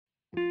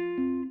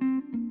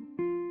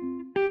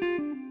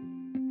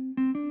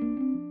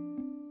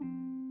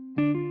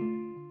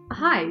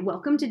Hi,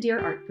 welcome to Dear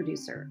Art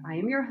Producer. I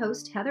am your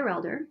host, Heather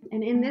Elder,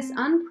 and in this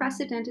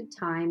unprecedented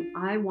time,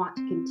 I want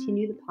to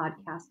continue the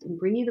podcast and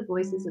bring you the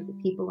voices of the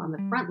people on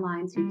the front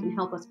lines who can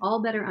help us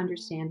all better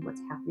understand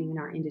what's happening in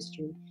our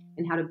industry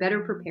and how to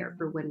better prepare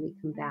for when we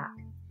come back.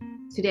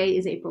 Today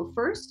is April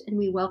 1st, and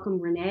we welcome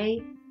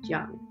Renee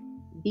Jung,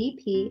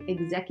 VP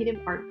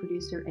Executive Art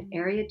Producer at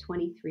Area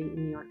 23 in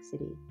New York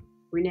City.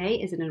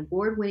 Renee is an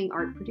award-winning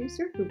art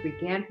producer who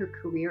began her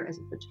career as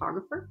a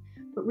photographer,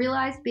 but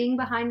realized being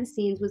behind the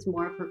scenes was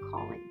more of her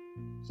calling.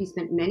 She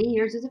spent many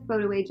years as a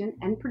photo agent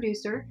and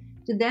producer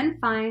to then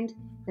find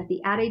that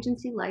the ad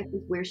agency life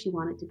was where she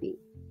wanted to be.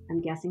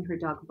 I'm guessing her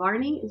dog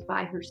Barney is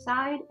by her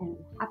side, and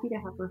I'm happy to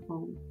have her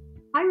home.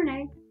 Hi,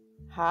 Renee.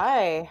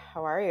 Hi,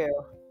 how are you?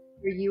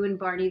 Are you and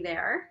Barney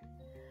there?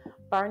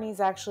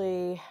 Barney's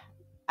actually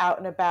out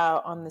and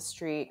about on the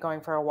street going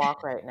for a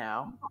walk right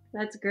now.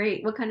 That's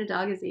great. What kind of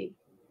dog is he?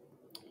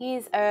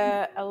 He's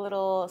a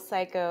little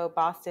psycho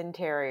Boston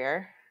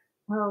Terrier.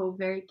 Oh,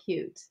 very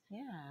cute.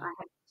 Yeah. I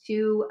have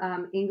two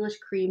English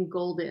cream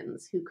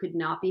Goldens who could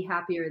not be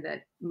happier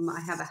that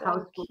I have a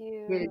house full of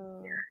kids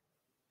here,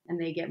 and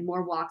they get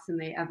more walks than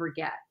they ever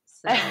get.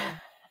 So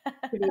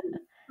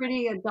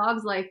pretty a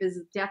dog's life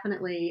is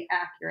definitely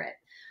accurate.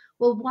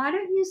 Well, why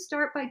don't you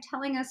start by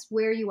telling us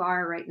where you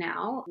are right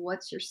now?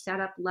 What's your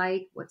setup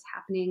like? What's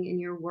happening in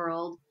your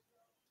world?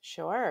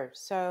 Sure.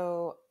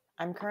 So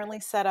I'm currently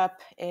set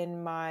up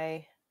in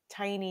my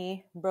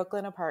tiny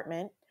Brooklyn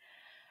apartment.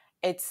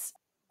 It's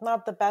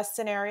not the best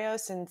scenario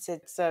since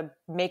it's a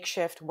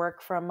makeshift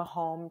work from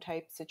home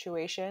type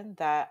situation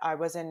that I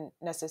wasn't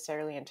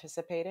necessarily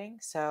anticipating.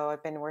 So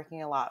I've been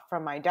working a lot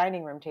from my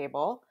dining room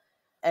table,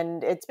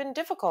 and it's been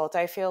difficult.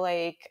 I feel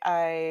like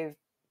I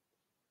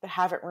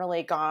haven't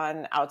really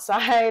gone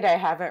outside. I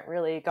haven't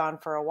really gone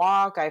for a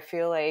walk. I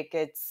feel like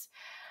it's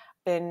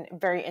been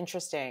very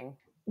interesting.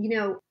 You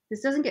know,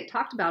 this doesn't get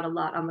talked about a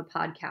lot on the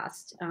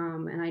podcast,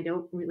 and I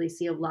don't really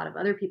see a lot of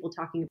other people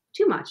talking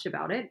too much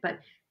about it, but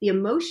the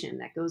emotion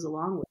that goes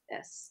along with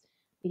this.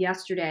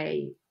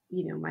 Yesterday,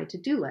 my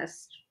to-do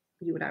list,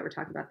 you and I were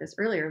talking about this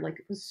earlier, like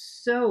it was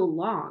so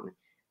long,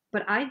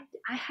 but I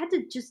had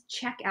to just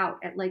check out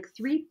at like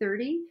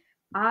 3:30.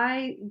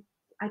 I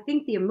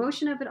think the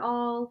emotion of it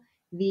all,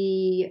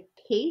 the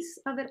pace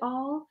of it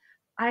all,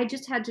 I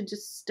just had to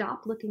just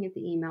stop looking at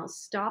the emails,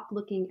 stop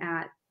looking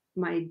at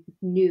my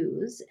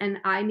news, and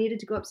I needed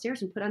to go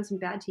upstairs and put on some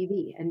bad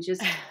TV and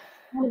just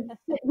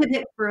sit with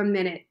it for a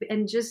minute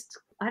and just,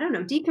 I don't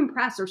know,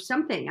 decompress or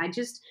something. I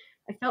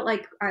felt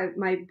like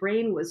my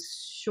brain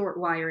was short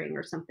wiring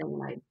or something,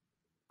 and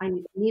I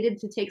needed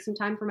to take some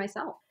time for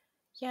myself.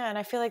 Yeah, and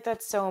I feel like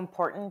that's so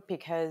important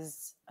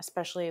because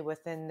especially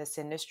within this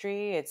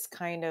industry, it's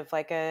kind of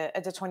like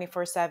it's a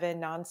 24/7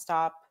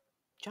 nonstop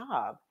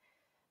job.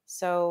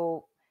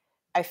 So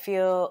I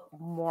feel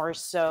more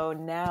so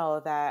now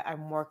that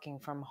I'm working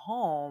from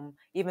home,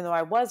 even though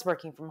I was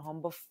working from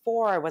home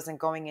before, I wasn't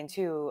going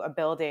into a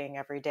building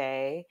every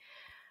day.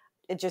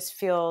 It just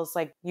feels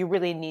like you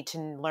really need to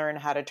learn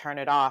how to turn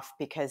it off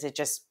because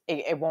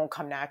it won't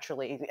come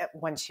naturally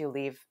once you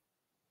leave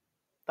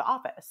the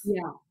office.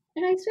 Yeah.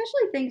 And I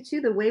especially think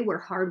too, the way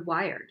we're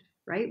hardwired,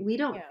 right? We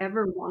don't Yeah.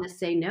 ever want to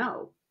say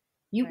no.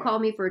 You Right. call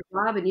me for a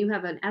job and you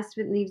have an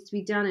estimate that needs to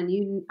be done and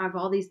you have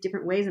all these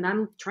different ways and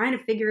I'm trying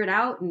to figure it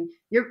out and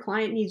your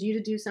client needs you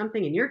to do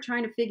something and you're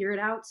trying to figure it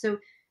out. So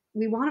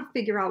we want to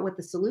figure out what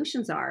the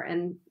solutions are.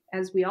 And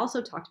as we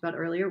also talked about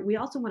earlier, we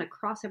also want to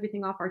cross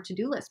everything off our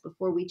to-do list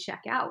before we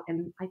check out.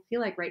 And I feel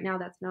like right now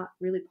that's not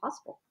really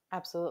possible.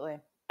 Absolutely.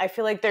 I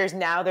feel like there's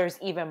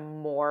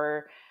even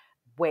more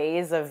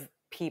ways of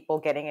people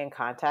getting in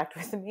contact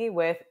with me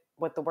with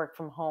the work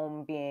from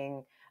home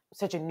being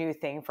such a new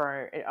thing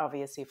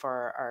obviously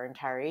for our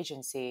entire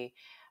agency.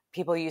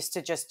 People used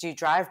to just do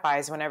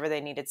drive-bys whenever they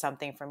needed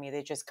something from me.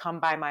 They just come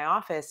by my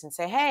office and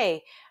say,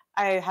 "Hey,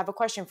 I have a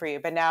question for you."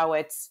 But now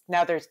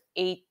there's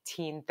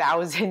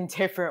 18,000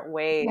 different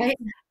ways Right?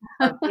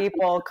 of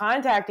people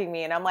contacting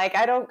me. And I'm like,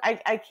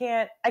 I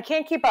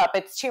can't keep up.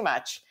 It's too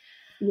much.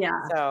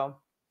 Yeah. So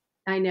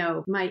I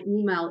know my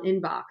email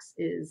inbox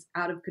is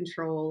out of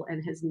control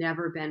and has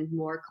never been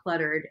more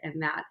cluttered.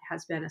 And that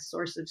has been a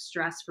source of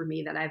stress for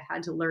me that I've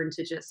had to learn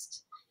to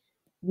just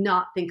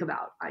not think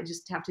about. I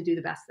just have to do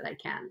the best that I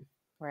can.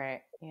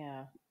 right.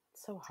 Yeah.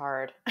 It's so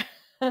hard.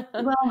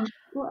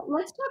 Well,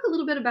 let's talk a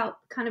little bit about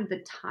kind of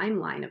the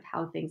timeline of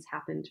how things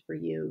happened for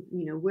you.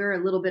 We're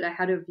a little bit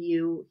ahead of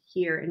you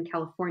here in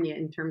California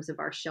in terms of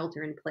our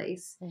shelter in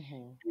place.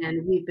 Mm-hmm.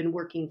 And we've been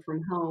working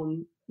from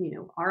home.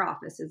 Our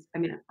office is,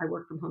 I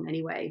work from home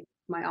anyway.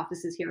 My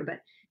office is here, but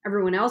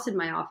everyone else in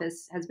my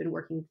office has been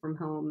working from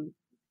home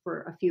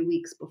for a few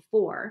weeks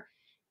before,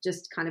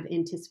 just kind of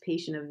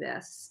anticipation of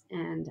this.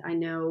 And I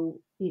know,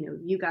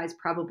 you guys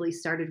probably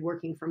started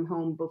working from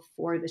home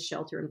before the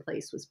shelter in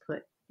place was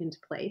put into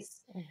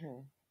place.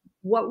 Mm-hmm.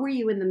 What were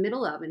you in the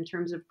middle of in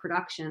terms of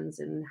productions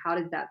and how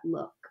did that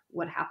look?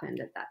 What happened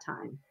at that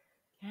time?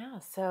 Yeah.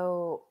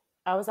 So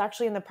I was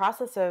actually in the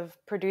process of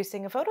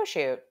producing a photo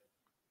shoot.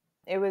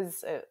 It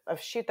was a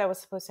shoot that was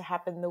supposed to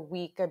happen the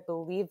week, I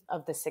believe,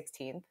 of the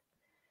 16th.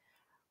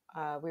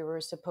 We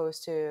were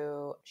supposed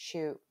to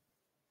shoot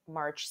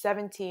March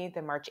 17th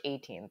and March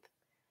 18th.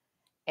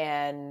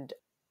 And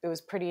it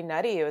was pretty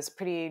nutty. It was a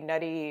pretty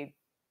nutty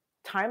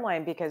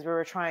timeline because we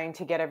were trying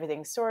to get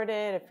everything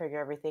sorted and figure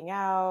everything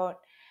out.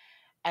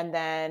 And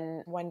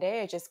then one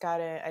day I just got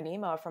an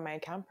email from my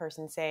account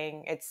person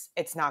saying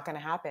it's not going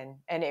to happen.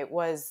 And it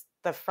was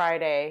the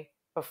Friday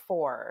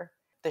before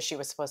the shoot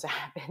was supposed to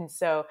happen.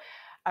 So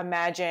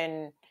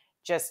imagine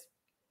just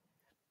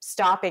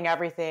stopping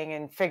everything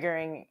and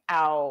figuring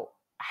out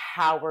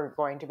how we're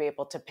going to be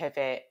able to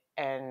pivot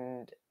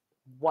and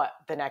what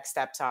the next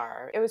steps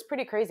are. It was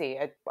pretty crazy.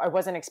 I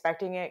wasn't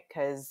expecting it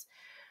because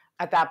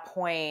at that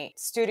point,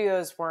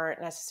 studios weren't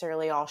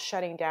necessarily all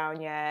shutting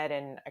down yet.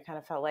 And I kind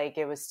of felt like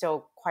it was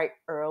still quite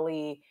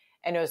early.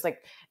 And it was like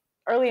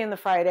early in the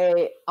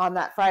Friday, on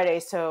that Friday.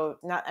 So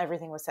not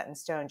everything was set in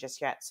stone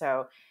just yet.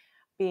 So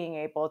being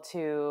able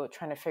to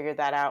trying to figure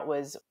that out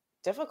was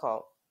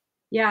difficult.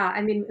 Yeah,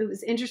 I mean, it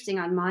was interesting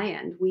on my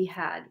end. We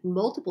had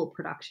multiple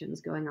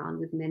productions going on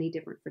with many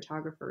different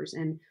photographers.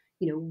 And,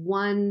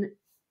 one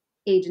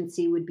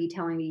agency would be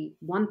telling me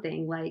one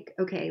thing like,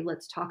 okay,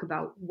 let's talk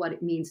about what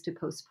it means to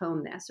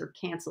postpone this or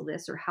cancel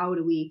this, or how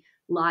do we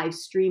live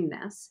stream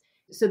this?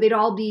 So they'd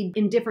all be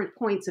in different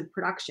points of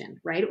production,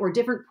 right? Or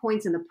different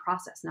points in the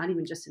process, not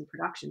even just in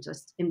production,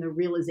 just in the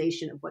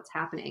realization of what's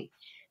happening.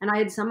 And I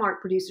had some art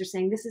producers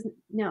saying,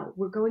 no,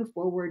 we're going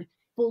forward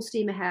full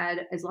steam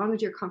ahead. As long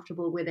as you're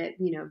comfortable with it,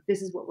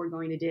 this is what we're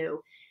going to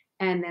do.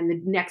 And then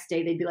the next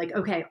day they'd be like,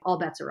 okay, all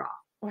bets are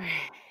off.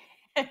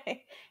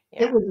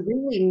 Yeah. It was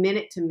really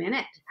minute to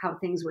minute how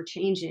things were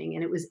changing.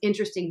 And it was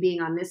interesting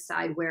being on this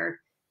side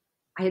where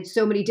I had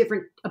so many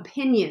different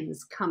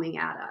opinions coming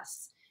at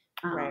us.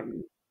 Right.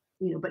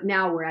 But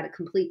now we're at a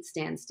complete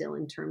standstill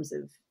in terms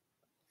of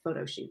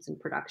photo shoots and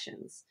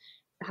productions.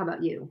 How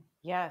about you?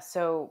 Yeah.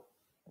 So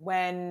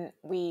when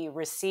we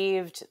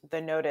received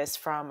the notice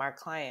from our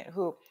client,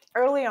 who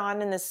early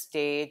on in the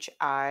stage,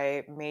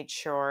 I made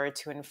sure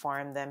to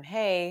inform them,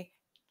 hey,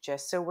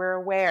 just so we're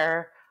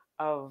aware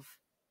of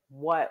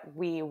what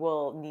we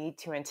will need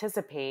to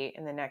anticipate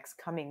in the next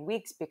coming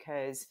weeks,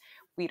 because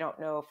we don't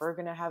know if we're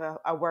going to have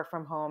a work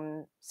from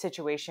home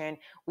situation.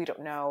 We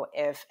don't know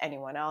if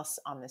anyone else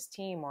on this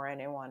team or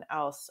anyone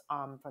else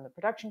from the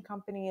production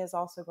company is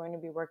also going to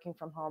be working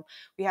from home.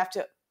 We have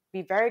to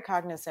be very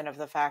cognizant of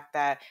the fact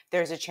that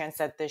there's a chance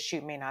that this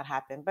shoot may not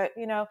happen. But,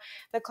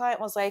 the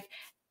client was like,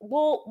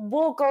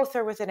 we'll go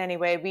through with it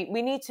anyway.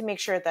 We need to make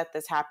sure that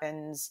this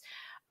happens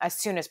as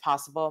soon as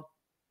possible.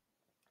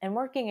 And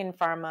working in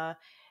pharma,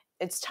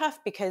 it's tough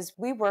because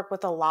we work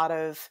with a lot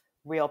of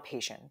real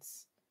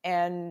patients.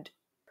 And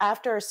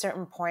after a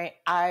certain point,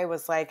 I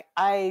was like,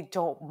 I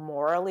don't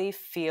morally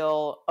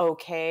feel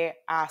okay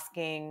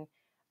asking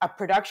a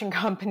production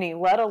company,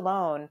 let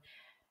alone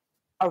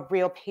a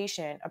real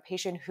patient, a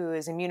patient who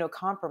is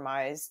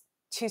immunocompromised,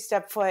 to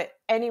step foot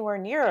anywhere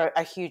near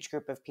a huge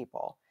group of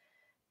people.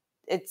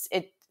 It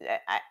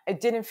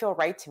didn't feel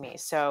right to me.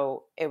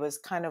 So it was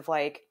kind of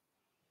like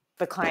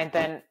the client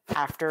then,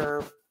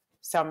 after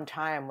some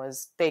time,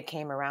 they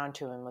came around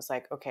to and was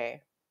like,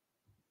 okay,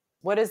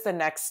 what is the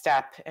next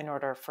step in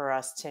order for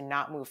us to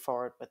not move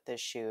forward with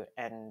this shoot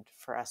and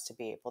for us to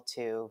be able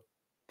to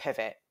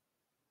pivot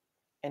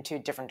into a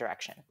different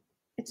direction?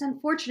 It's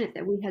unfortunate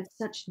that we had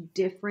such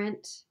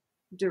different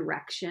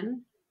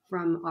direction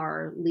from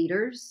our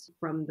leaders,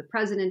 from the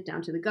president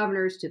down to the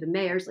governors to the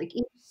mayors. Like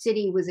each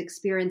city was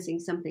experiencing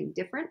something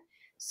different.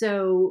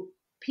 So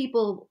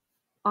people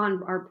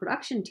on our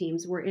production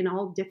teams were in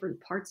all different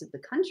parts of the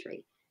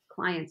country,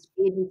 clients,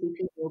 agency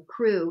people,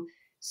 crew.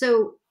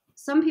 So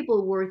some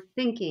people were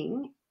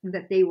thinking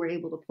that they were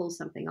able to pull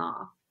something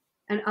off.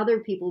 And other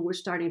people were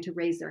starting to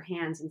raise their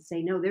hands and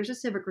say, no, there's a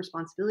civic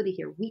responsibility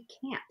here. We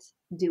can't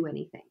do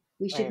anything.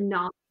 We should Right.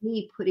 not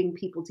be putting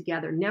people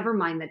together, never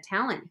mind the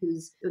talent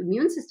whose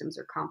immune systems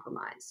are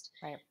compromised.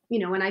 Right.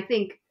 And I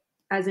think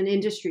as an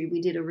industry,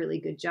 we did a really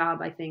good job.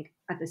 I think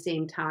at the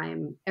same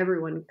time,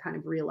 everyone kind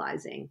of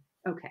realizing,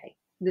 okay,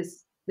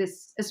 this,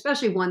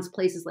 especially once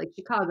places like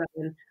Chicago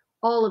and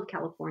all of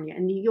California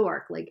and New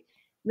York, like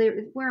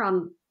we're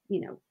on,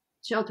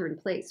 shelter in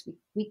place.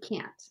 We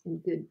can't in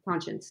good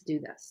conscience do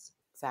this.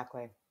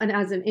 Exactly. And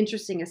as an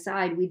interesting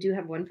aside, we do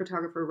have one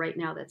photographer right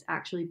now that's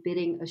actually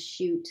bidding a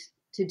shoot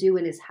to do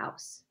in his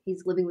house.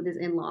 He's living with his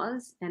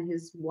in-laws and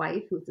his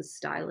wife, who's a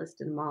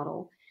stylist and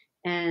model,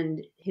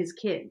 and his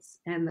kids.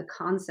 And the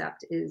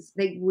concept is,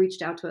 they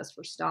reached out to us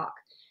for stock.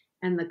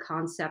 And the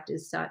concept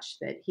is such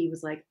that he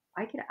was like,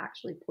 I could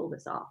actually pull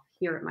this off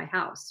here at my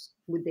house.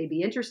 Would they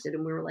be interested?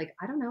 And we were like,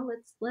 I don't know,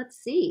 let's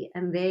see.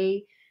 And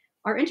they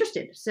are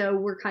interested. So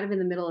we're kind of in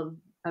the middle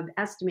of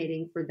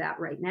estimating for that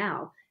right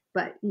now.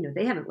 But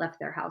they haven't left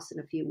their house in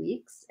a few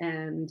weeks,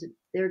 and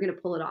they're going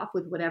to pull it off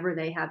with whatever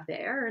they have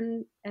there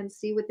and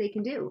see what they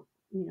can do.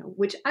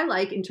 Which I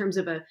like in terms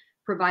of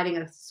providing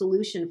a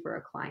solution for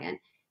a client,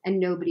 and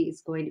nobody's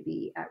going to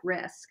be at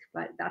risk.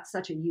 But that's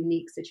such a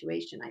unique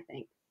situation, I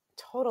think.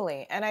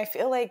 Totally. And I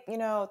feel like,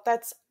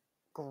 that's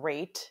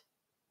great.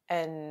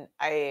 And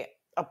I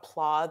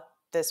applaud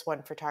this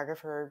one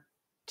photographer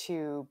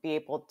to be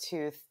able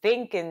to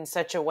think in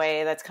such a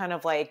way that's kind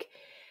of like,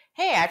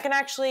 hey, I can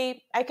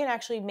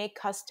actually make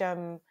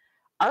custom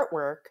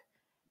artwork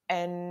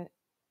and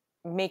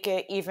make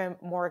it even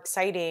more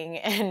exciting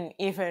and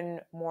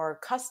even more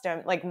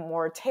custom, like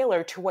more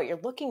tailored to what you're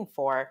looking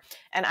for.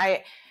 And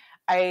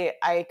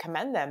I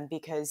commend them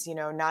because,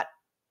 not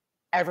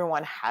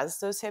everyone has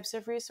those types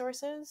of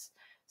resources.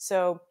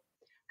 So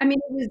I mean,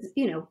 it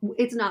was,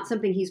 it's not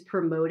something he's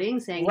promoting,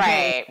 saying,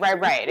 "Hey,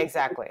 right,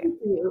 exactly.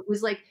 it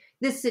was like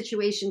this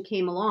situation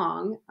came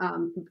along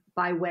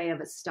by way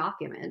of a stock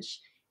image,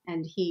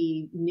 and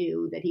he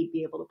knew that he'd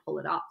be able to pull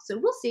it off." So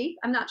we'll see.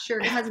 I'm not sure.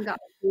 It hasn't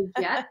gotten approved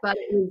yet, but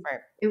Right.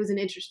 it was an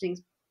interesting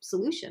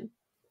solution.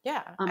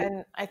 Yeah, Um,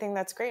 and I think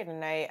that's great.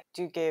 And I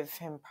do give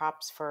him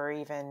props for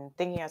even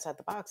thinking outside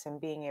the box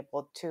and being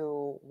able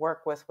to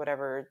work with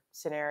whatever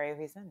scenario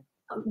he's in.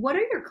 what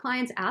are your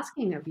clients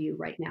asking of you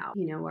right now?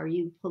 Are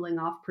you pulling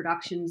off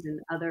productions in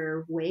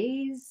other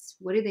ways?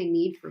 What do they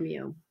need from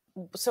you?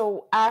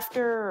 So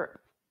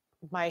after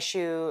my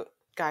shoot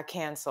got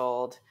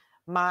canceled,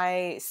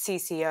 my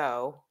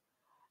CCO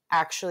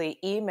actually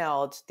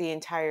emailed the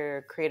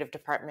entire creative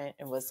department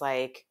and was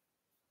like,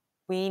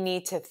 we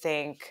need to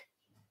think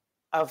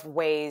of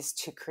ways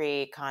to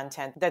create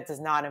content that does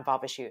not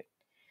involve a shoot.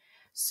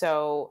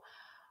 So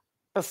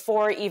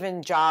before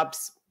even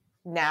jobs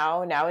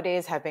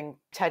nowadays have been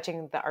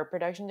touching the art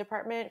production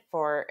department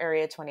for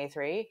Area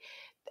 23,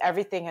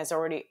 everything has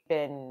already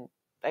been,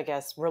 I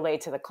guess,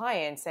 relayed to the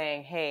client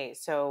saying, hey,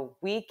 so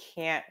we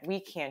can't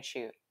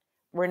shoot.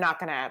 We're not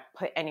going to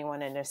put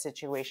anyone in a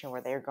situation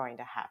where they're going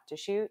to have to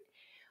shoot.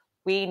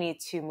 We need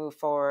to move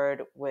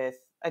forward with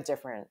a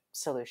different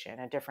solution,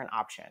 a different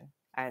option.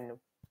 And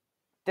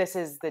this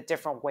is the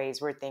different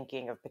ways we're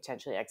thinking of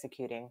potentially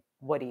executing.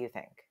 What do you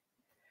think?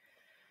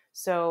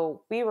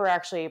 So we were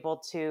actually able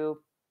to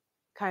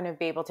kind of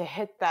be able to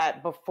hit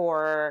that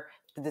before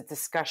the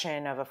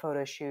discussion of a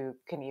photo shoot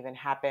can even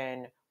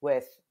happen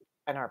with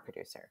an art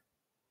producer.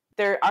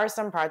 There are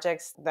some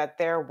projects that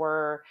there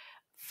were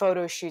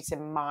photo shoots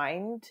in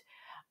mind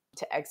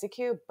to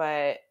execute,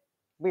 but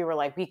we were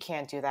like, we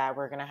can't do that.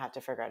 We're going to have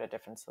to figure out a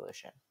different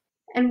solution.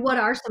 And what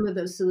are some of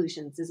those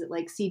solutions? Is it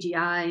like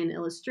CGI and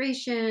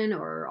illustration,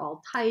 or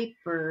all type,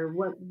 or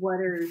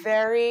what are?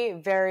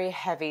 Very, very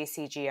heavy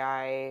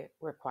CGI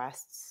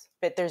requests,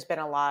 but there's been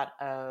a lot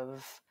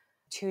of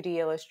 2D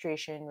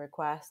illustration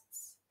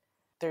requests.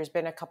 There's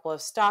been a couple of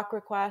stock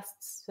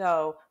requests.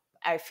 So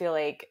I feel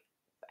like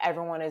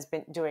everyone has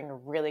been doing a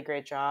really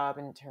great job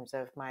in terms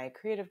of my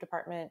creative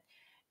department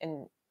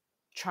and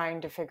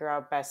trying to figure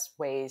out best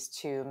ways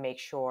to make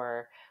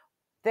sure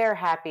they're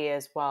happy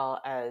as well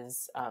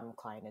as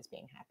client is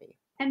being happy.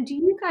 And do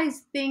you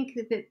guys think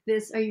that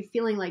this, are you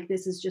feeling like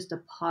this is just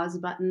a pause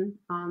button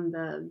on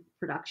the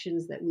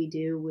productions that we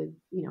do with,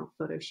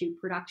 photo shoot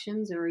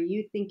productions? Or are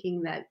you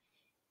thinking that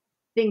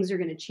things are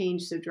going to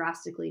change so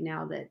drastically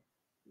now that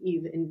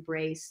you've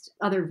embraced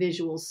other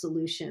visual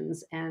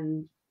solutions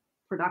and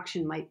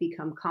production might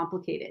become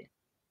complicated?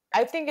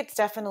 I think it's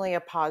definitely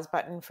a pause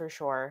button for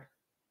sure.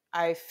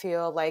 I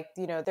feel like,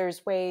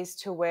 there's ways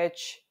to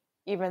which,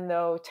 even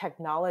though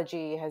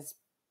technology has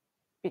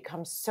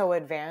become so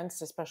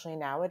advanced, especially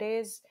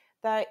nowadays,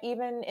 that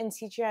even in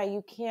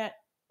CGI,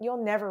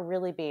 you'll never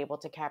really be able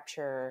to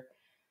capture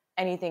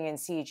anything in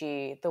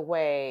CG the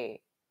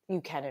way you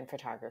can in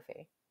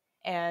photography.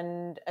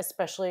 And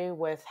especially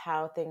with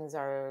how things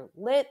are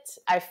lit,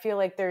 I feel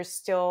like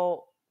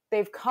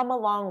they've come a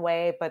long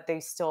way, but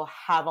they still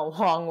have a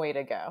long way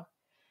to go.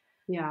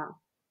 Yeah.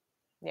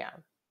 Yeah.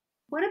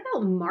 What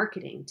about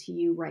marketing to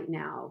you right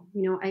now?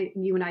 You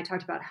and I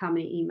talked about how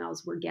many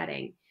emails we're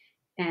getting,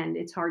 and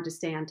it's hard to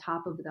stay on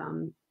top of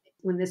them.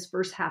 When this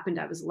first happened,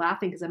 I was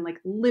laughing because I'm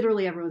like,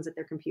 literally everyone's at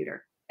their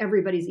computer.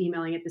 Everybody's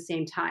emailing at the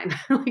same time.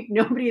 Like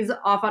nobody's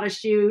off on a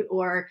shoot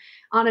or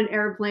on an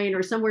airplane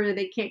or somewhere that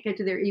they can't get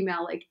to their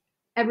email. Like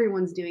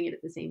everyone's doing it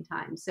at the same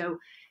time. So,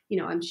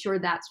 I'm sure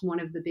that's one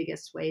of the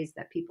biggest ways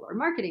that people are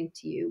marketing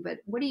to you. But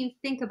what do you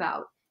think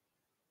about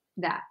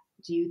that?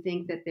 Do you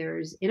think that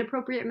there's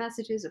inappropriate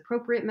messages,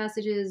 appropriate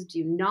messages? Do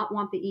you not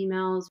want the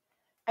emails?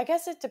 I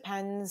guess it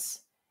depends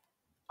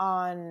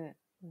on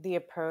the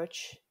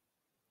approach.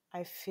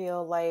 I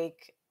feel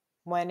like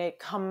when it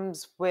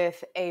comes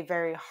with a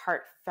very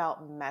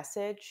heartfelt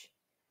message,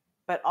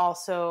 but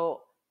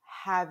also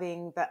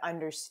having the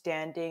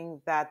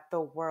understanding that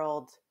the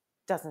world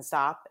doesn't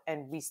stop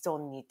and we still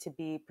need to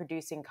be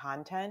producing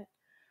content,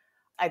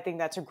 I think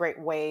that's a great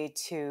way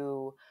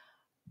to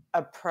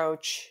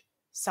approach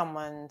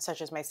someone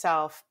such as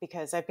myself,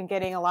 because I've been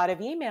getting a lot of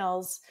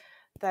emails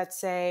that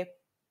say,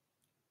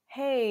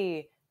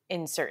 hey,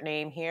 insert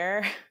name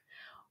here.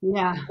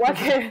 Yeah. What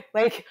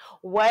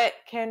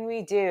can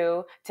we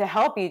do to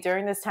help you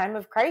during this time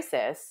of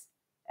crisis?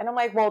 And I'm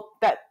like, well,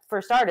 that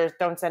for starters,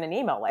 don't send an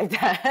email like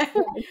that.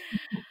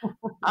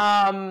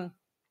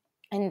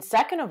 And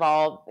second of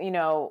all,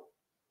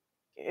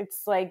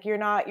 it's like you're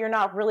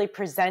not really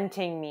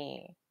presenting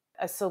me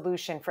a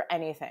solution for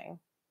anything.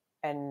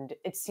 And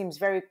it seems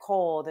very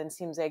cold and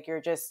seems like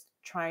you're just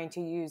trying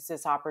to use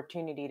this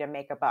opportunity to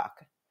make a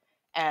buck.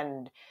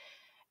 And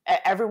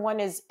everyone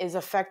is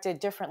affected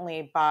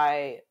differently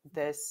by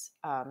this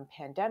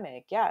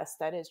pandemic. Yes,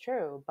 that is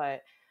true.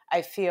 But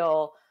I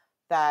feel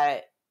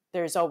that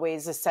there's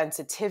always a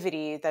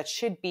sensitivity that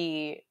should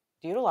be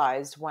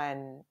utilized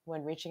when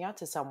reaching out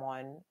to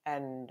someone.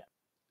 And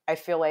I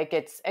feel like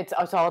it's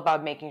all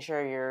about making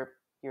sure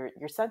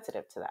you're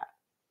sensitive to that.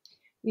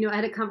 I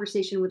had a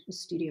conversation with the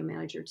studio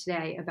manager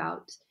today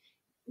about,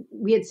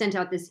 we had sent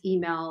out this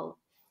email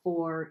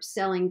for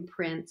selling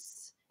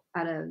prints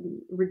at a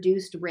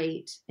reduced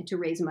rate to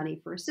raise money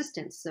for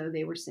assistance. So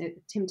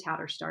Tim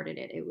Towder started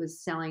it. It was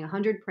selling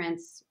 100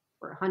 prints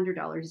for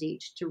 $100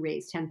 each to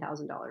raise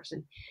 $10,000.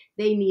 And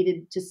they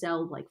needed to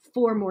sell like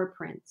 4 more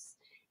prints,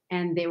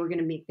 and they were going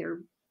to make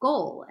their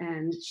goal.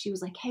 And she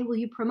was like, hey, will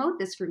you promote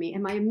this for me?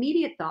 And my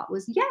immediate thought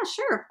was, yeah,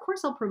 sure. Of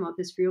course I'll promote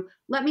this for you.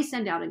 Let me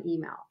send out an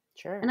email.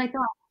 Sure. And I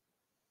thought,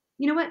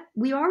 you know what?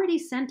 We already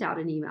sent out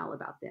an email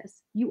about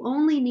this. You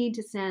only need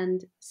to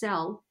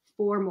sell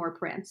 4 more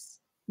prints.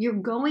 You're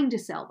going to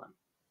sell them.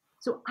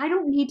 So I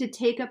don't need to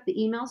take up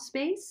the email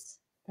space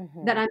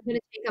that I'm going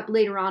to take up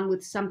later on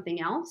with something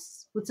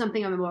else, with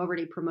something I'm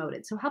already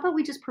promoted. So how about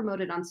we just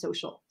promote it on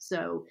social?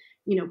 So,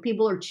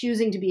 people are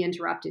choosing to be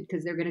interrupted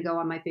because they're going to go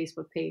on my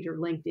Facebook page or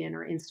LinkedIn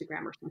or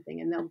Instagram or something,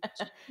 and they'll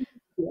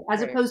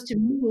as Right. opposed to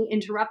me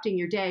interrupting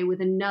your day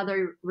with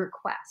another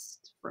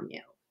request from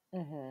you.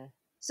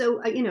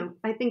 So,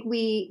 I think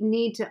we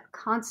need to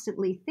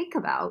constantly think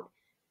about,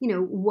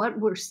 what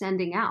we're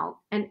sending out,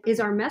 and is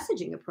our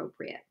messaging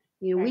appropriate?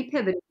 Right. We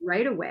pivoted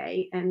right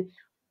away, and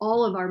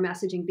all of our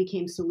messaging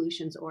became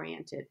solutions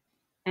oriented.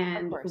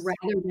 And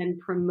rather than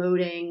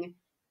promoting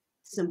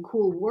some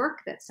cool work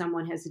that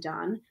someone has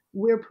done,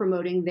 we're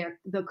promoting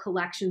the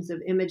collections of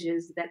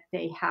images that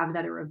they have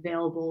that are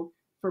available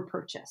for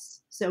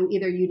purchase. So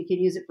either you can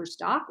use it for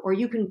stock, or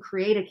you can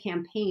create a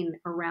campaign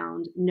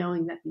around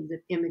knowing that these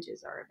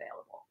images are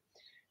available.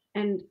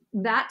 And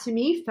that to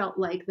me felt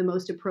like the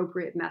most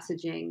appropriate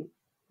messaging,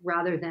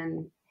 rather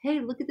than, hey,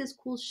 look at this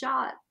cool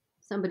shot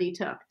somebody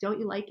took. Don't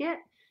you like it?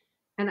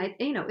 And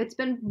it's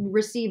been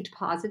received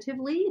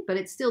positively, but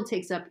it still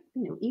takes up,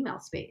 email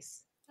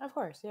space. Of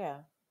course,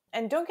 yeah.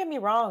 And don't get me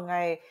wrong,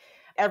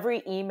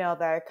 every email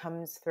that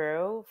comes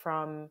through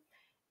from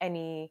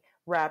any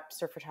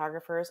reps or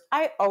photographers,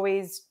 I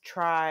always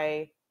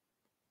try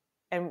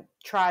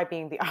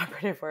being the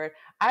operative word,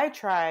 I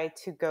try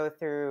to go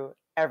through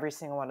every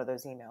single one of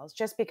those emails,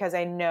 just because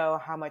I know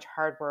how much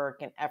hard work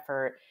and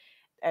effort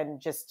and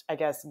just, I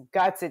guess,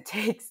 guts it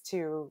takes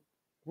to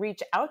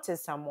reach out to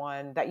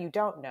someone that you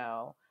don't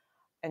know,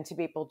 and to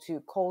be able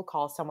to cold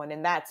call someone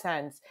in that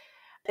sense.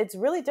 It's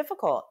really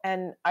difficult.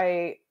 And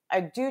I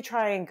do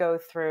try and go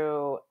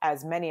through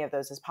as many of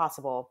those as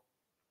possible.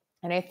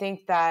 And I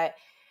think that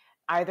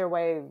either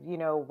way,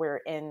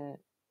 we're in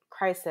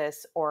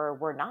crisis or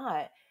we're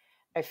not,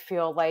 I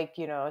feel like,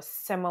 a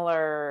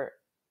similar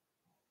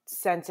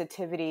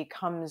sensitivity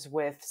comes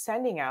with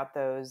sending out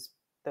those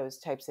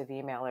types of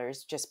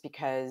emailers, just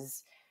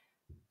because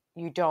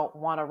you don't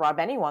want to rub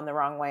anyone the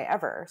wrong way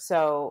ever.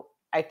 So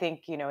I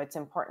think, it's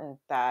important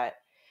that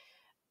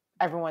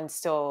everyone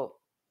still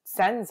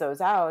sends those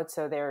out.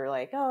 So they're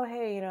like, oh,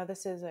 hey,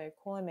 this is a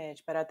cool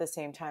image. But at the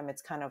same time,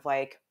 it's kind of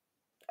like,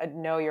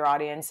 know your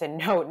audience and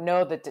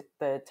know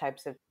the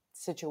types of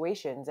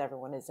situations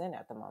everyone is in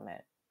at the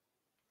moment.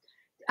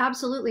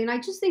 Absolutely. And I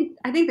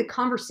think the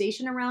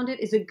conversation around it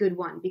is a good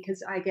one,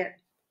 because I get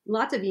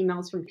lots of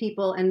emails from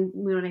people. And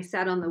when I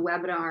sat on the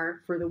webinar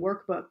for the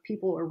workbook,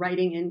 people are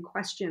writing in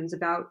questions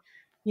about,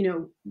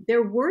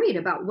 they're worried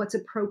about what's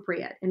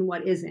appropriate and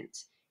what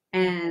isn't.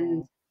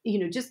 And,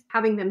 just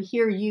having them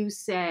hear you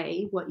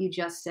say what you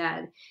just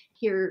said,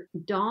 hear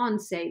Dawn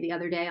say the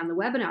other day on the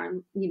webinar,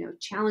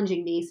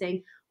 challenging me,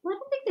 saying, well, I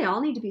don't think they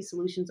all need to be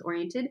solutions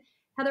oriented.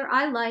 Heather,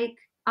 I like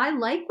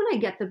when I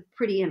get the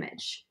pretty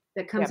image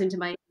that comes into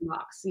my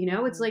inbox.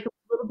 It's like a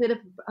little bit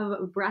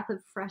of a breath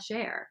of fresh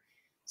air.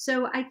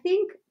 So I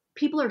think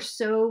people are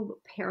so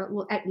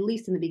well, at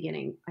least in the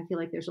beginning, I feel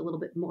like there's a little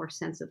bit more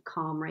sense of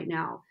calm right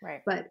now.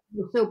 Right. But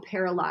we're so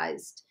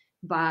paralyzed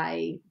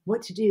by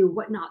what to do,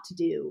 what not to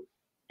do.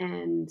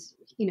 And,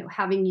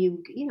 having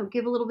you,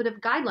 give a little bit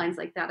of guidelines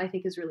like that, I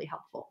think is really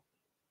helpful.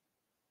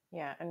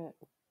 Yeah. And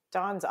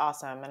Dawn's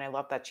awesome. And I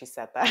love that she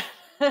said that.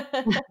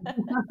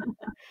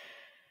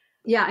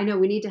 Yeah, I know.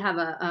 We need to have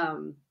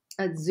a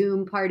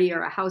Zoom party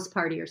or a house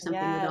party or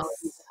something with all of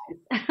you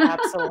guys.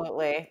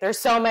 Absolutely. There's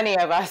so many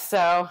of us.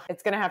 So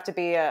it's going to have to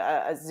be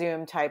a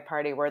Zoom type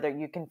party where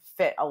you can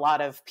fit a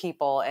lot of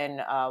people in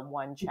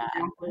one chat.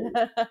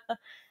 Exactly.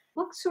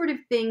 What sort of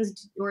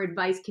things or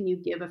advice can you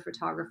give a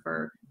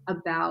photographer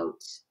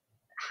about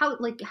how,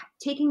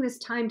 taking this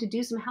time to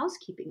do some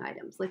housekeeping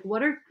items? Like,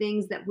 what are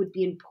things that would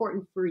be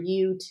important for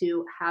you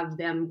to have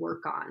them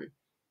work on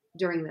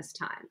during this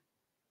time?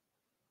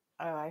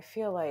 Oh, I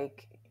feel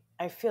like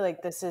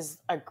this is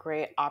a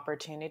great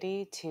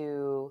opportunity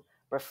to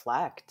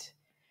reflect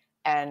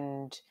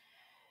and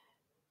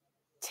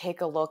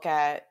take a look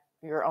at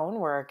your own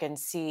work and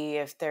see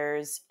if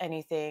there's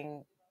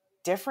anything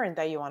different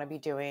that you want to be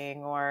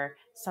doing, or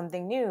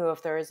something new,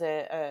 if there's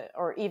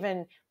or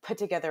even put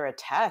together a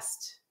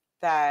test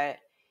that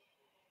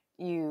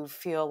you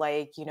feel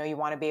like, you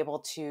want to be able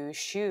to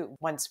shoot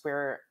once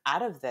we're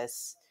out of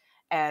this,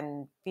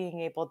 and being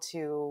able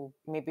to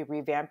maybe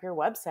revamp your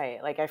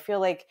website. Like, I feel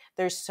like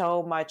there's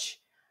so much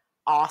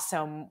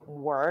awesome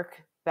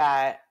work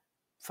that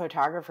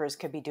photographers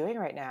could be doing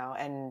right now,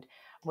 and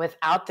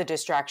without the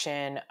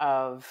distraction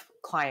of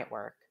client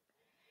work.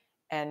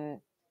 And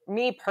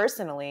me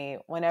personally,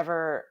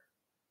 whenever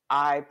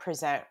I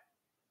present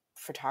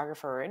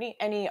photographer or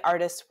any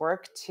artist's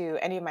work to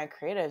any of my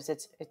creatives,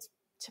 it's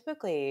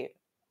typically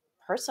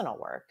personal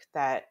work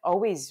that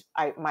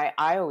my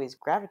eye always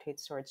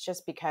gravitates towards,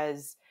 just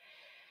because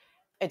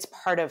it's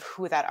part of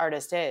who that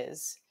artist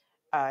is,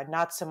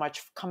 not so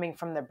much coming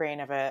from the brain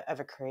of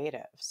a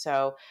creative.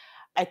 So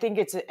I think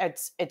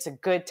it's a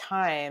good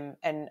time,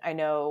 and I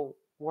know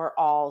we're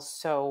all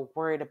so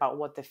worried about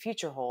what the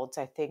future holds.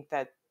 I think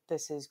that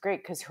this is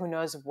great, because who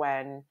knows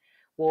when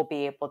we'll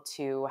be able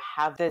to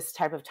have this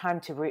type of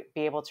time to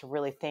be able to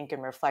really think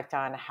and reflect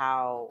on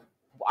how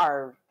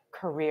our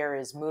career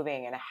is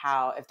moving, and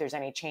how, if there's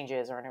any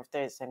changes, or if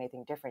there's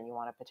anything different you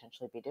want to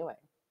potentially be doing.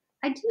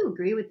 I do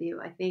agree with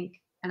you. I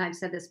think, and I've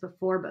said this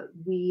before, but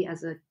we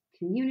as a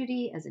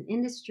community, as an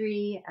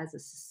industry, as a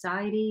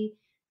society,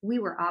 we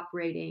were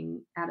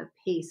operating at a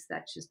pace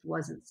that just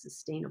wasn't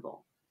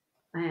sustainable.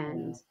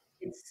 And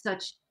Yeah. it's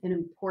such an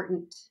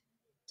important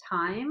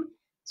time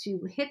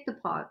to hit the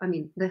pause. I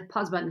mean, the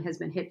pause button has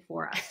been hit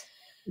for us.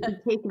 To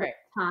take the Right.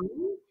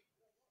 time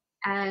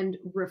and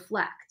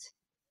reflect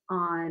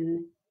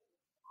on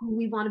who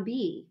we want to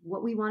be,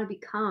 what we want to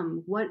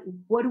become, what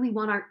do we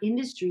want our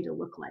industry to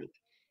look like?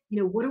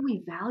 What are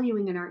we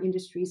valuing in our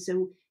industry?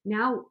 So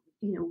now,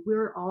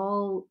 we're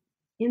all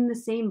in the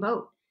same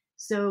boat.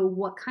 So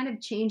what kind of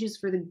changes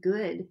for the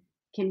good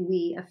can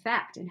we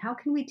affect, and how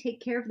can we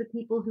take care of the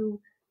people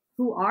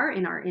who are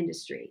in our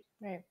industry?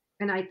 Right.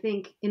 And I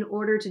think in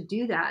order to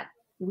do that,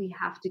 we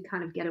have to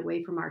kind of get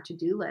away from our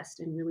to-do list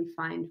and really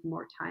find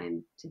more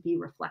time to be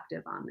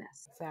reflective on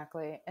this.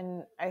 Exactly.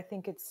 And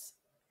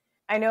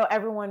I know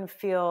everyone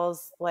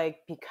feels like,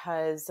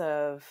 because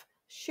of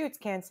shoots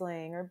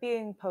canceling or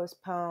being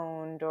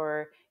postponed,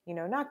 or,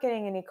 not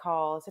getting any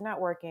calls and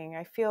not working,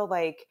 I feel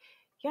like,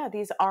 yeah,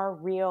 these are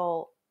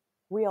real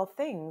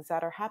things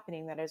that are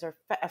happening, that are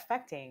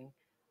affecting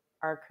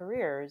our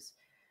careers.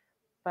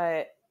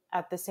 But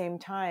at the same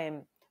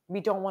time,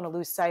 we don't want to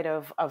lose sight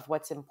of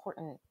what's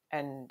important.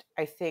 And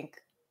I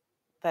think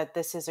that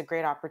this is a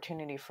great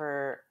opportunity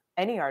for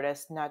any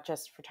artist, not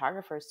just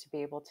photographers, to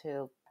be able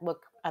to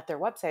look at their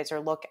websites, or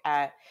look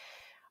at,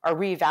 or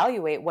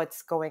reevaluate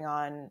what's going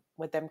on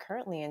with them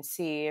currently, and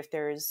see if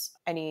there's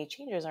any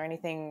changes or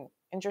anything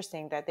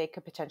interesting that they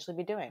could potentially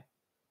be doing.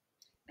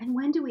 And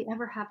when do we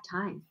ever have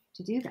time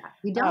to do that?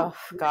 We don't. Oh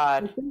I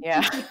God. think Yeah.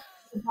 it's at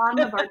the bottom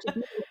of our to-do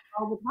list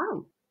all the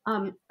time.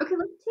 Okay,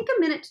 let's take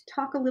a minute to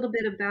talk a little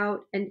bit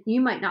about, and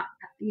you might not,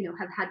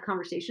 have had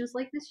conversations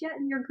like this yet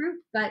in your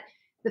group, but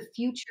the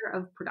future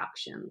of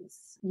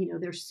productions.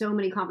 There's so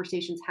many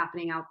conversations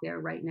happening out there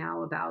right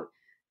now about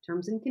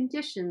terms and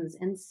conditions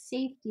and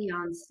safety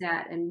on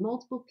set and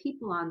multiple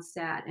people on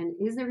set. And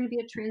is there going to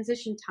be a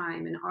transition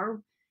time?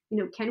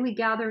 And can we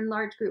gather in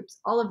large groups?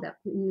 All of that.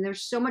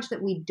 There's so much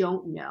that we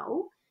don't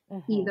know Hmm.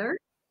 either.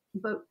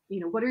 But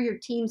what are your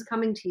teams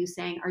coming to you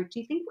saying? Do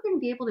you think we're going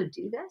to be able to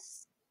do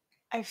this?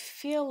 I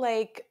feel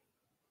like,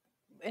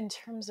 in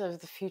terms of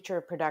the future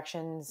of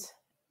productions,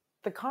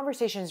 the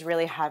conversations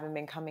really haven't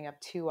been coming up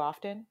too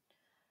often,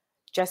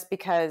 just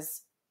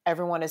because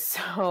everyone is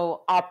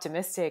so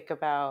optimistic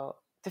about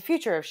the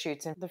future of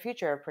shoots and the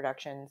future of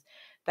productions,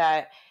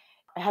 that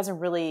it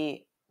hasn't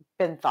really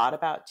been thought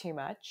about too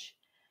much.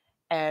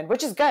 And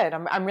which is good.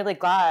 I'm really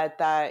glad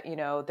that,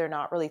 they're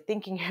not really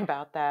thinking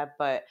about that.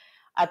 But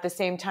at the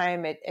same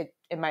time, it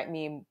might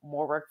mean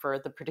more work for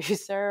the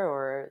producer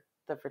or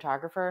the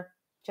photographer,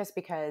 just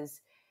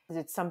because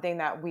it's something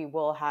that we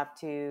will have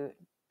to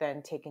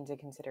then take into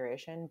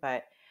consideration.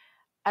 But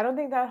I don't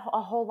think that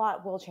a whole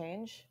lot will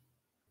change.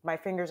 My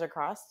fingers are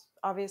crossed,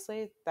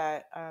 obviously,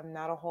 that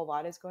not a whole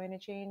lot is going to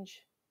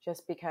change,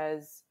 just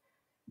because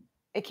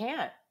it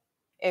can't.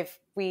 If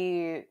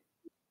we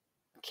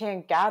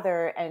can't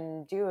gather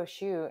and do a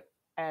shoot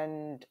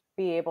and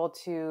be able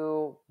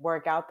to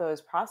work out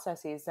those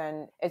processes,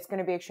 then it's going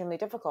to be extremely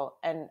difficult.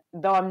 And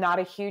though I'm not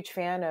a huge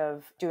fan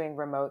of doing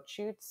remote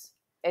shoots,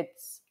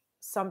 it's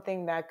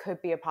something that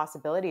could be a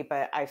possibility.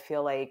 But I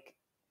feel like,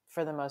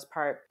 for the most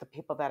part, the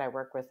people that I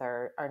work with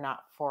are not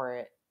for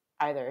it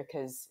either,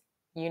 because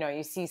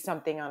you see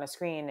something on a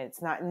screen,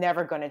 it's not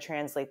never going to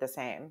translate the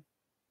same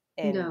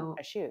in No,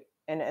 a shoot,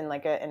 in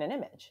like in an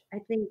image. I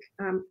think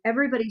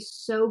everybody's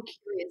so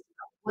curious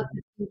about what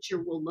the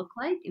future will look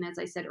like. And as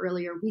I said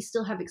earlier, we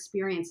still have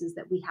experiences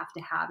that we have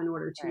to have in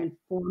order to Right.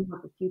 inform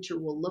what the future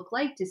will look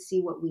like, to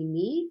see what we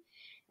need.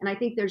 And I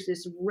think there's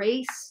this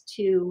race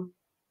to,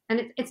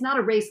 and it's not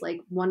a race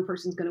like one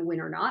person's going to win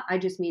or not. I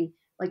just mean,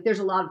 Like there's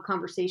a lot of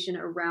conversation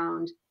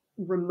around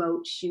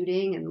remote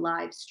shooting and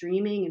live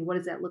streaming and what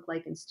does that look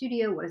like in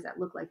studio? What does that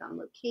look like on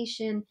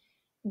location?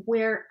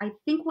 Where I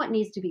think what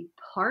needs to be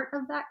part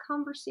of that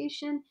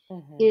conversation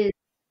Mm-hmm. is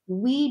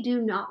we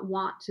do not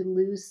want to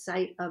lose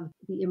sight of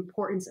the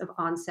importance of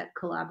on-set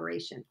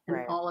collaboration and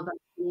Right. all of us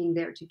being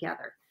there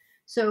together.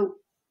 So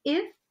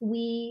if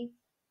we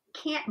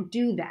can't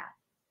do that,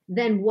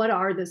 then what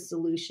are the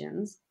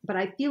solutions? But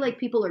I feel like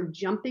people are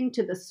jumping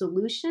to the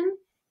solution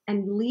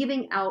and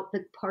leaving out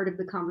the part of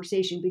the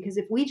conversation, because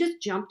if we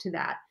just jump to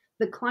that,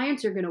 the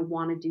clients are going to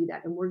want to do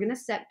that and we're going to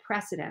set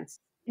precedents.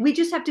 We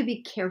just have to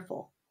be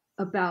careful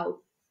about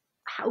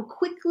how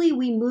quickly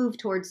we move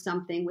towards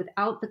something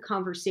without the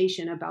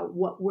conversation about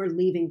what we're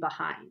leaving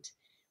behind,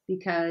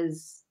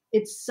 because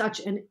it's such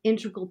an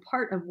integral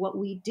part of what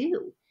we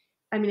do.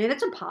 I mean, and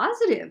it's a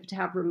positive to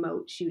have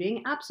remote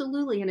shooting,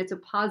 absolutely, and it's a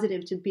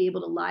positive to be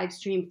able to live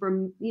stream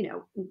from,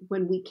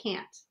 when we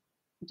can't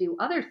do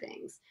other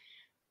things.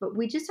 But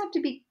we just have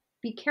to be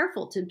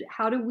careful to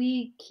how do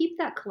we keep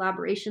that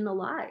collaboration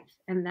alive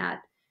and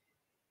that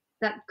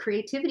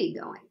creativity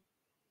going.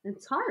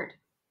 It's hard.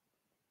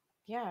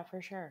 Yeah,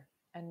 for sure.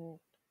 And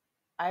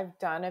I've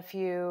done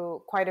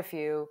quite a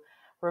few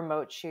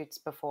remote shoots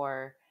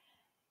before,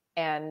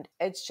 and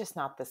it's just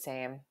not the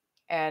same.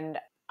 And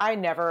I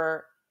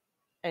never,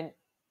 and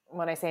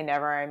when I say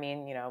never, I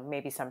mean,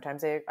 maybe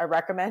sometimes I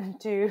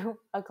recommend to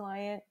a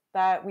client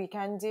that we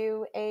can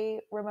do a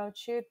remote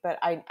shoot, but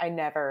I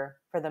never,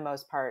 for the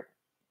most part,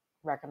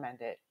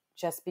 recommend it,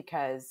 just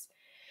because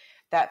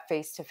that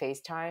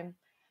face-to-face time,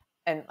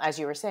 and as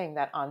you were saying,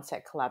 that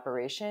on-set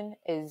collaboration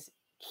is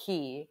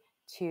key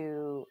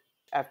to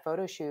a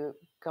photo shoot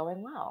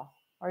going well,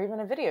 or even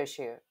a video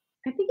shoot.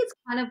 I think it's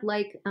kind of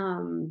like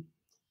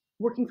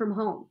working from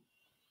home.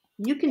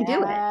 You can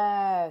do it.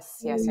 Yes,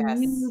 yes, yes.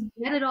 You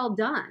get it all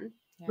done,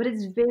 but Yeah,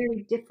 it's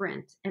very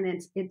different, and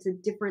it's a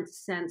different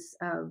sense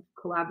of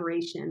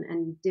collaboration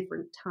and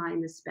different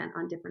time is spent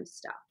on different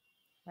stuff.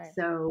 right,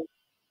 So,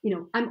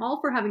 I'm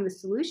all for having the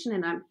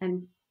solution,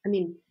 and I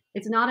mean,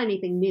 it's not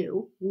anything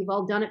new. We've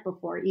all done it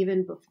before,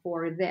 even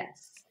before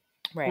this,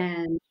 right.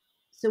 and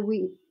so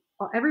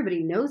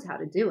everybody knows how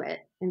to do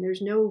it, and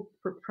there's no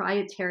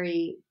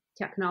proprietary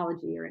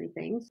technology or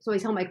anything. So I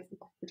tell my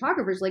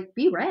photographers, like,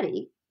 be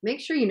ready, make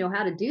sure you know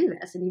how to do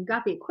this, and you've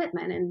got the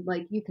equipment, and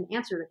like you can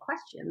answer the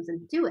questions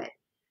and do it.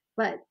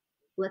 But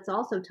let's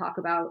also talk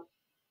about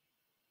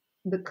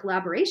the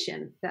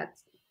collaboration that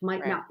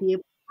might Right. not be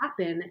able to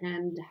happen,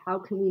 and how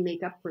can we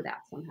make up for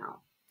that somehow.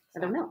 I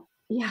don't Exactly. know.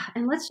 Yeah,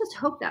 and let's just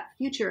hope that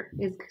future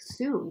is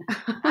soon.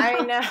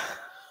 I know.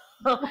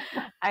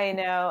 I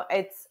know.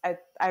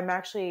 I'm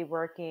actually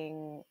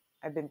working.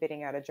 I've been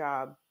bidding out a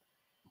job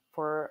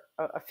for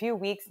a few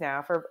weeks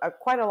now, for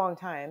quite a long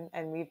time,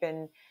 and we've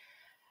been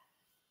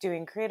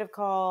doing creative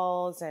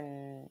calls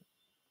and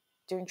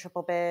doing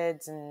triple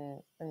bids,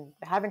 and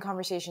having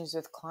conversations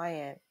with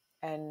client.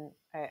 And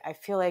I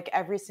feel like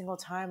every single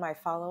time I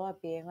follow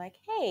up being like,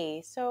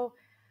 hey, so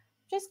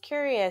just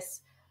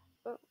curious,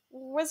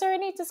 was there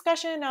any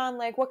discussion on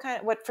like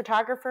what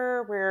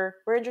photographer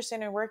we're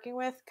interested in working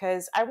with?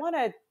 Because I want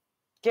to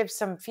give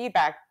some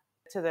feedback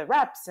to the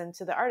reps and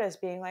to the artists,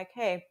 being like,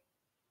 hey,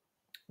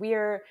 we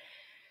are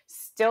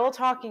still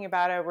talking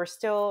about it, we're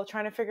still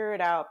trying to figure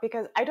it out,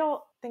 because I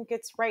don't think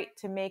it's right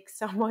to make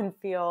someone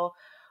feel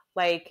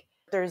like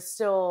there's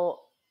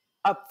still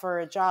up for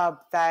a job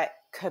that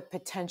could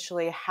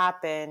potentially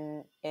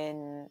happen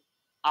in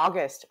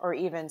August or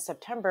even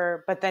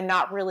September, but then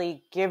not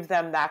really give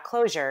them that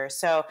closure.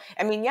 So,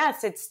 I mean,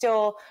 yes, it's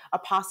still a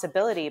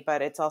possibility,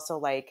 but it's also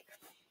like,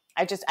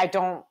 I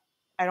don't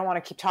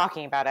want to keep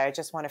talking about it. I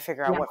just want to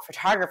figure out Yeah, what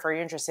photographer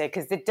you're interested in,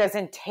 because it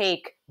doesn't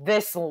take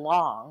this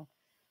long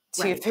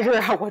to right. figure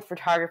out what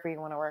photographer you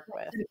want to work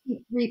with. To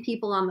keep 3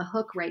 people on the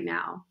hook right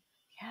now,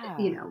 Yeah.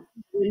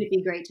 wouldn't it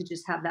be great to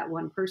just have that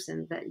one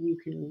person that you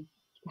can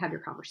have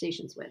your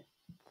conversations with?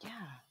 Yeah.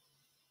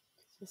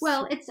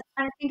 Well,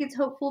 I think it's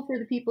hopeful for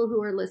the people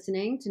who are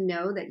listening to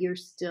know that you're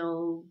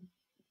still,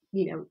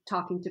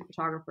 talking to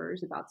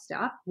photographers about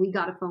stuff. We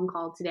got a phone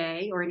call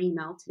today or an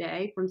email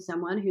today from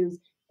someone who's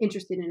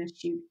interested in a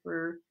shoot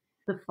for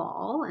the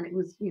fall, and it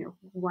was,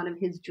 one of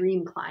his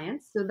dream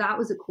clients. So that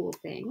was a cool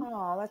thing.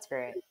 Oh, that's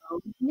great.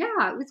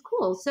 Yeah, it was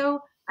cool.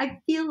 So I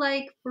feel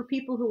like for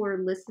people who are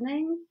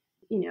listening,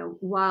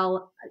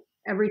 while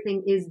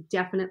everything is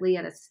definitely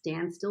at a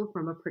standstill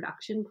from a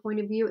production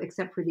point of view,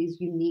 except for these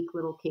unique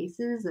little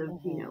cases of,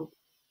 Mm-hmm.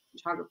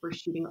 photographers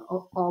shooting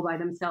all by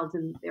themselves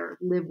in their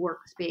live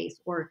workspace,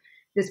 or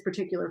this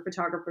particular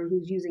photographer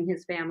who's using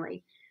his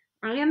family.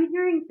 I am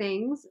hearing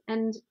things,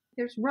 and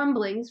there's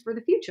rumblings for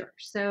the future.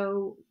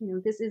 So,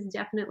 this is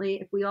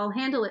definitely, if we all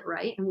handle it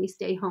right and we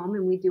stay home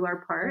and we do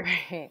our part,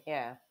 Right.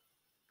 Yeah,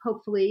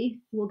 hopefully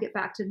we'll get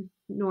back to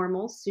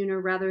normal sooner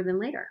rather than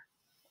later.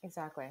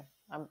 exactly.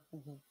 I'm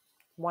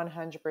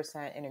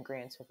 100% in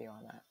agreement with you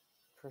on that,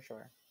 for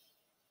sure.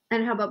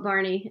 And how about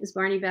Barney? Is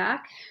Barney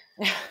back?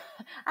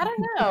 I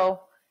don't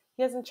know.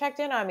 He hasn't checked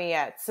in on me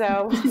yet,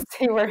 so we'll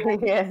see where he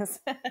is.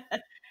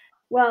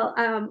 Well,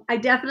 I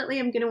definitely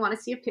am going to want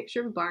to see a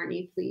picture of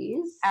Barney,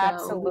 please. So,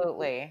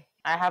 Absolutely.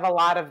 I have a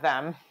lot of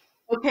them.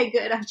 okay,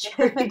 good. I'm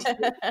sure you do.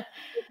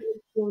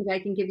 And I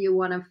can give you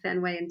one of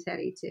Fenway and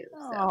Teddy too.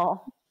 So,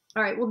 Oh,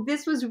 all right. Well,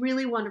 this was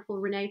really wonderful,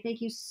 Renee.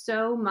 Thank you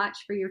so much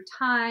for your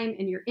time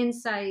and your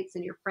insights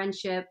and your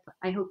friendship.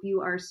 I hope you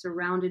are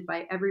surrounded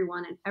by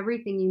everyone and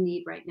everything you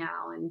need right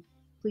now. And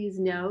please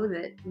know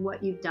that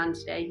what you've done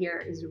today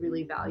here is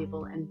really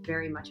valuable and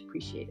very much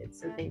appreciated.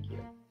 So, thank you.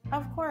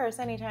 of course,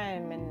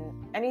 anytime,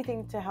 and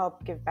anything to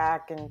help give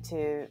back and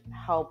to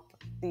help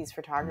these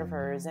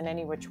photographers in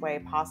any which way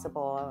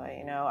possible.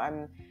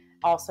 I'm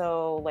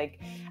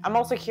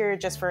also here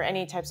just for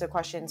any types of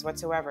questions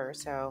whatsoever.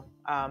 So,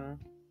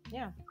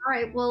 yeah, All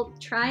right. Well,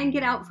 try and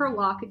get out for a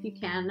walk if you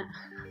can.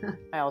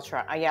 I'll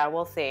try. Yeah,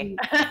 we'll see.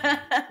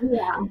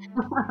 Yeah.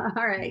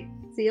 All right.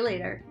 See you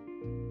later.